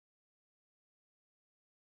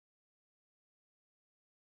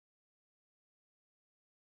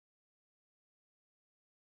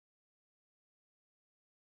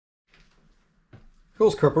Hello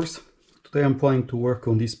scrappers, today I'm planning to work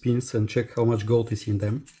on these pins and check how much gold is in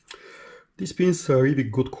them. These pins are really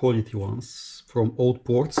good quality ones from old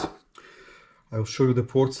ports. I'll show you the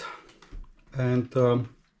ports, and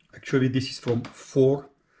actually this is from 4.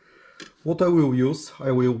 What I will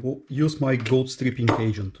use my gold stripping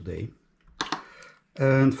agent today.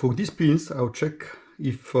 And for these pins I'll check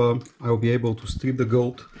if I'll be able to strip the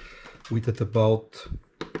gold with at about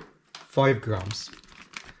 5 grams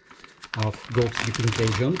of gold stripping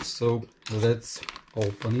agent. So let's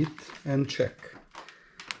open it and check.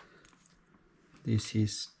 This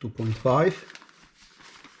is 2.5.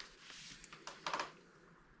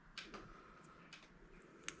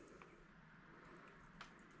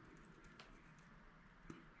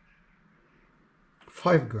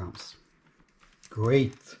 Five grams.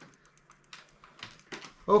 Great.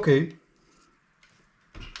 Okay.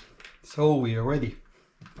 So we are ready.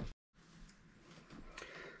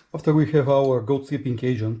 After we have our gold stripping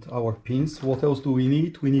agent, our pins, what else do we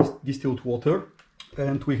need? We need distilled water,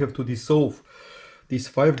 and we have to dissolve these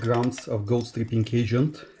 5 grams of gold stripping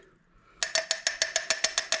agent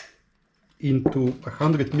into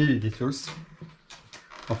 100 milliliters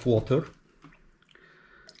of water.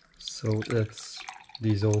 So let's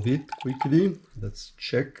dissolve it quickly. Let's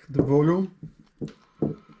check the volume.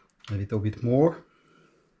 A little bit more.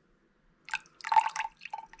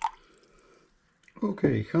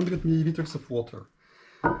 Okay, 100 milliliters of water.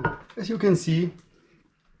 As you can see,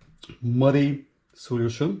 muddy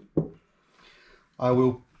solution. I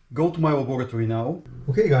will go to my laboratory now.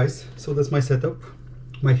 Okay guys, so that's my setup.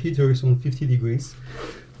 My heater is on 50 degrees.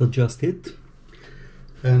 Adjust it.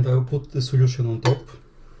 And I'll put the solution on top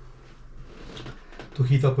to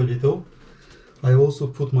heat up a little. I also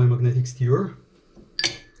put my magnetic stirrer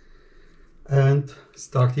and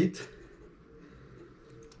start it.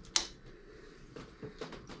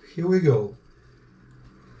 Here we go.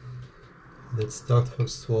 Let's start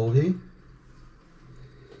first slowly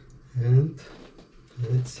and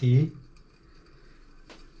let's see.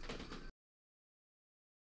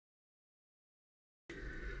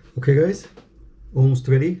 Okay guys, almost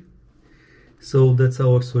ready. So that's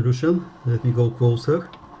our solution. Let me go closer.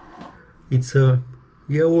 It's a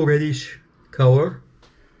yellow reddish color,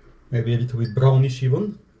 maybe a little bit brownish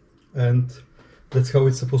even, and that's how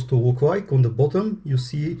it's supposed to look like. On the bottom you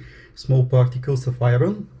see small particles of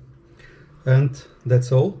iron, and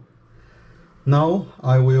that's all. Now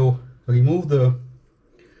I will remove the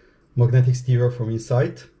magnetic stirrer from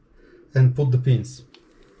inside and put the pins.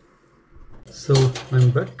 So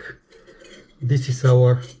I'm back. This is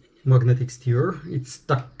our magnetic stirrer. It's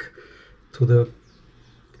stuck to the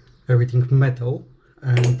everything metal,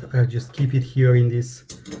 and I just keep it here in this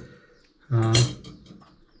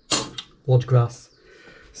watch glass.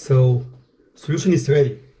 So solution is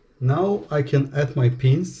ready. Now I can add my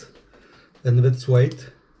pins, and let's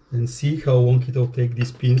wait and see how long it will take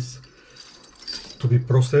these pins to be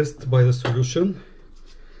processed by the solution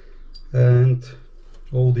and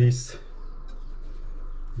all this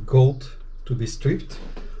gold to be stripped.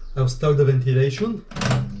 I'll start the ventilation,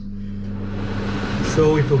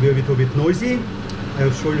 so it will be a little bit noisy.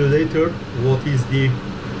 I'll show you later what is the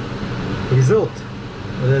result.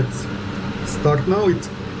 Let's start now. It's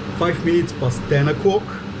 5 minutes past 10 o'clock.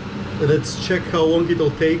 Let's check how long it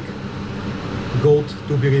will take gold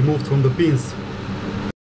to be removed from the pins.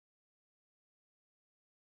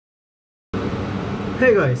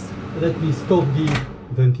 Hey guys, let me stop the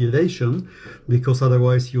ventilation because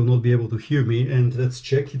otherwise you'll not be able to hear me, and let's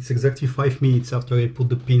check. It's exactly 5 minutes after I put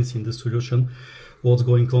the pins in the solution. What's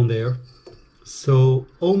going on there? So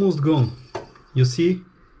almost gone, you see.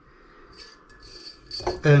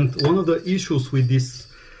 And one of the issues with this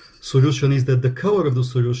solution is that the color of the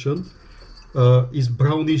solution is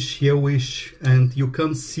brownish, yellowish, and you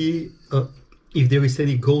can't see if there is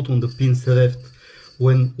any gold on the pins left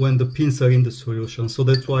when the pins are in the solution. So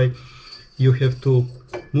that's why you have to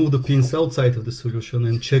move the pins outside of the solution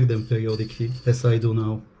and check them periodically, as I do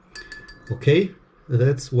now. Okay,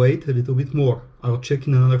 let's wait a little bit more. I'll check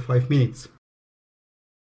in another 5 minutes.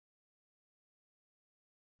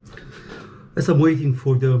 As I'm waiting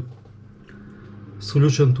for the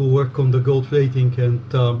solution to work on the gold plating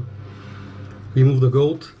and remove the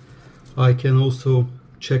gold, I can also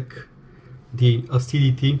check the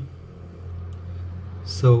acidity.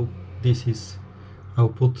 So this is, I'll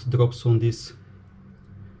put drops on this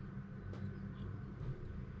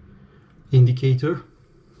indicator,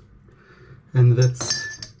 and let's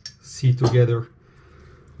see together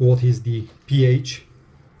what is the pH.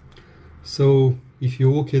 So if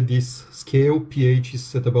you look at this scale, pH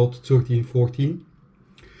is at about 13-14.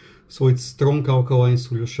 So it's strong alkaline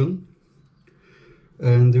solution.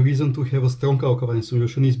 And the reason to have a strong alkaline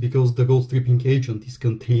solution is because the gold stripping agent is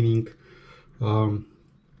containing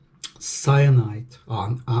cyanide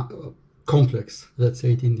complex, let's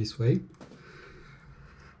say it in this way.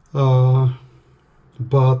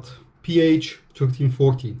 But pH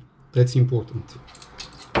 13-14, that's important.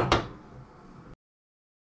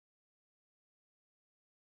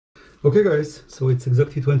 Okay guys, so it's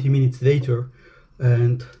exactly 20 minutes later,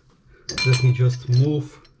 and let me just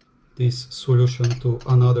move this solution to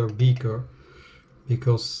another beaker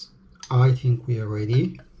because I think we are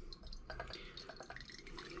ready.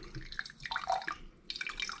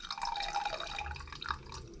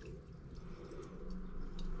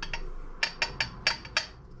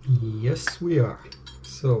 Yes, we are.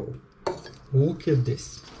 So look at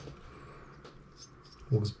this.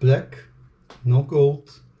 Looks black, no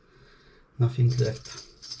gold, nothing left.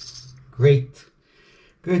 Great.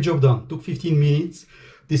 Great job done. Took 15 minutes.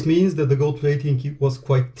 This means that the gold plating was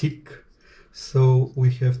quite thick, so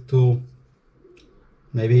we have to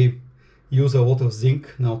maybe use a lot of zinc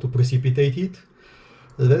now to precipitate it.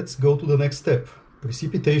 Let's go to the next step.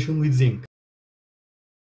 Precipitation with zinc.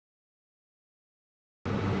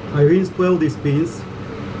 I rinsed well these pins,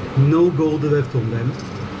 no gold left on them,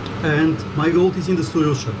 and my gold is in the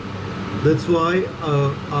solution. That's why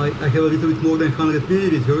I have a little bit more than 100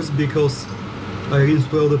 milliliters, because I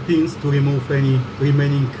rinsed well the pins to remove any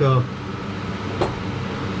remaining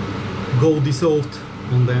gold dissolved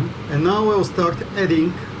on them. And now I'll start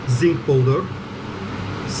adding zinc powder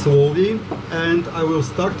slowly, and I will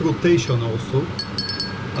start rotation also.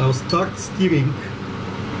 I'll start stirring.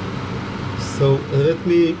 So let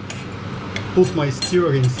me put my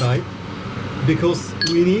stirrer inside, because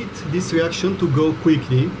we need this reaction to go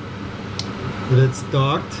quickly. Let's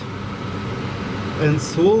start and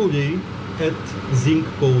slowly add zinc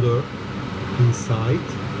powder inside.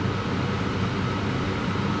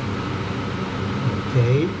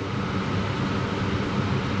 Okay.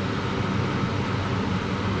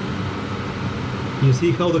 You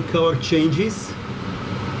see how the color changes?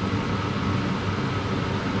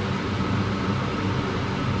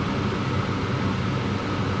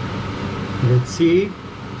 Let's see.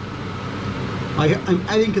 I'm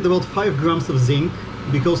adding at about 5 grams of zinc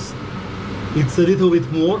because it's a little bit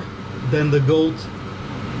more than the gold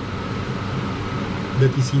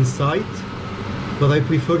that is inside, but I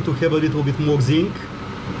prefer to have a little bit more zinc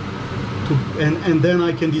and then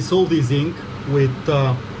I can dissolve the zinc with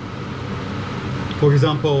for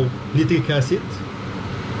example nitric acid,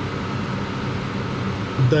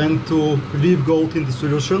 then to leave gold in the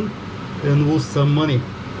solution and lose some money.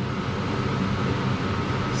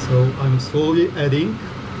 So I'm slowly adding,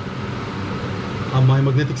 my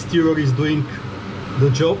magnetic stirrer is doing the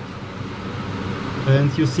job,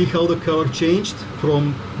 and you see how the color changed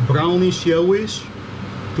from brownish yellowish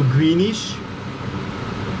to greenish.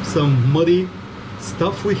 Some muddy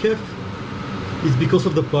stuff we have. It's because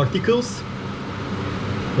of the particles.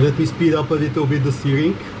 Let me speed up a little bit the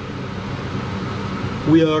stirring.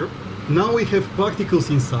 Now we have particles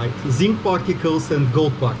inside, zinc particles and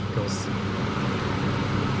gold particles.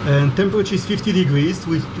 And temperature is 50 degrees,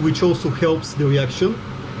 which also helps the reaction,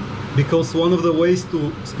 because one of the ways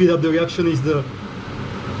to speed up the reaction is the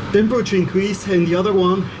temperature increase, and the other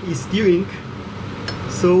one is stirring.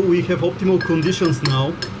 So we have optimal conditions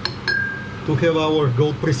now to have our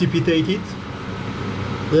gold precipitated.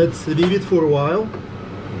 Let's leave it for a while.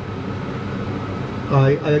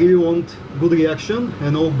 I really want good reaction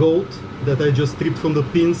and all gold that I just stripped from the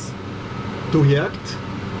pins to react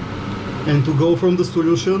and to go from the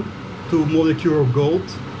solution to molecule of gold,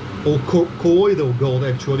 or colloidal gold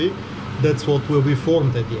actually. That's what will be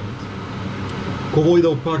formed at the end.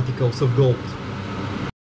 Colloidal particles of gold.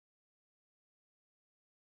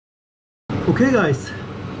 Okay guys,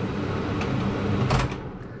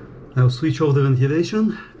 I'll switch off the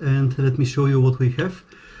ventilation and let me show you what we have.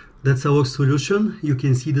 That's our solution. You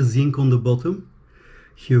can see the zinc on the bottom.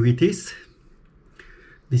 Here it is.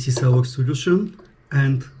 This is our solution.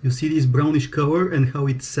 And you see this brownish color and how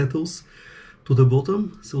it settles to the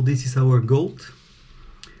bottom. So this is our gold.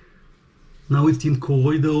 Now it's in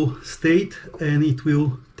colloidal state, and it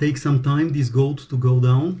will take some time, this gold, to go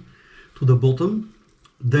down to the bottom.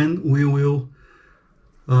 Then we will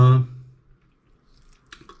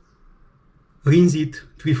rinse it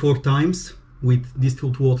 3-4 times with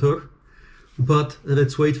distilled water. But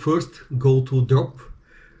let's wait first, go to drop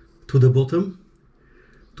to the bottom,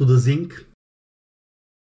 to the zinc.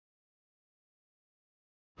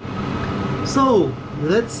 So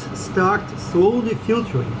let's start slowly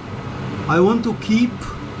filtering. I want to keep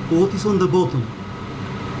what is on the bottom.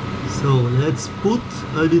 So let's put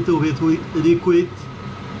a little bit liquid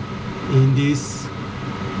in this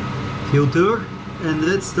filter, and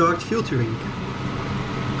let's start filtering.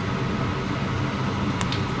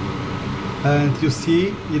 And you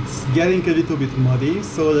see it's getting a little bit muddy,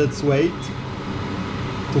 so let's wait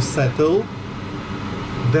to settle.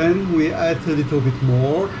 Then we add a little bit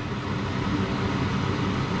more.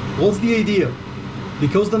 What's the idea?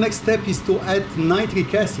 Because the next step is to add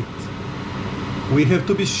nitric acid. We have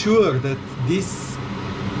to be sure that this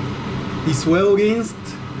is well rinsed.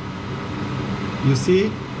 You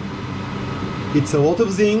see, it's a lot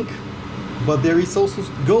of zinc, but there is also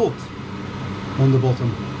gold on the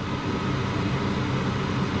bottom.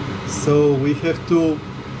 So we have to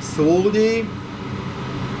slowly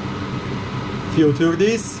filter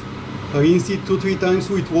this, rinse it 2-3 times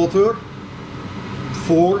with water.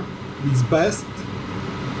 4 is best,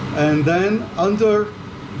 and then under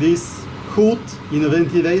this hood in a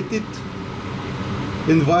ventilated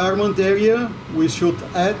environment area we should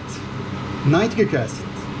add nitric acid,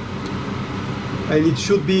 and it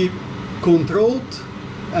should be controlled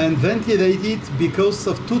and ventilated because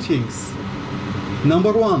of 2 things.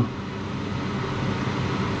 Number 1,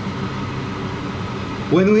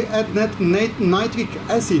 when we add nitric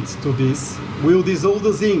acid to this, we'll dissolve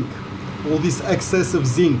the zinc, all this excess of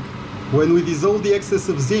zinc. When we dissolve the excess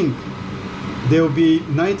of zinc, there will be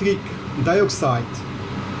nitric dioxide,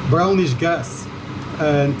 brownish gas,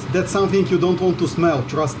 and that's something you don't want to smell,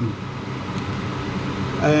 trust me.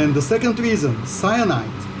 And the second reason,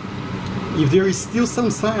 cyanide. If there is still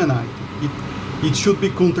some cyanide, it should be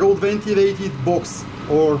controlled ventilated box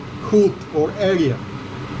or hood or area,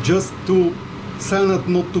 just to cyanide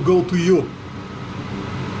not to go to you,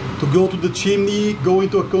 to go to the chimney, go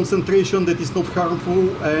into a concentration that is not harmful,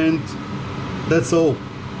 and that's all.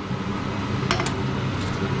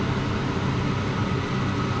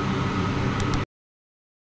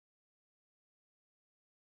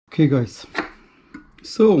 Okay guys,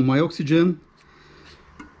 so my oxygen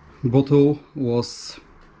bottle was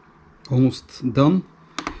almost done,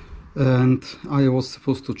 and I was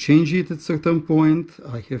supposed to change it at certain point.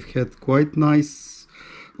 I have had quite nice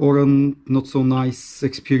or not so nice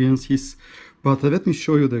experiences, but let me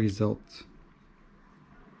show you the result.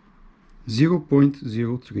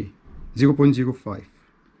 0.03, 0.05,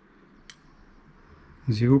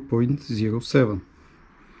 0.07.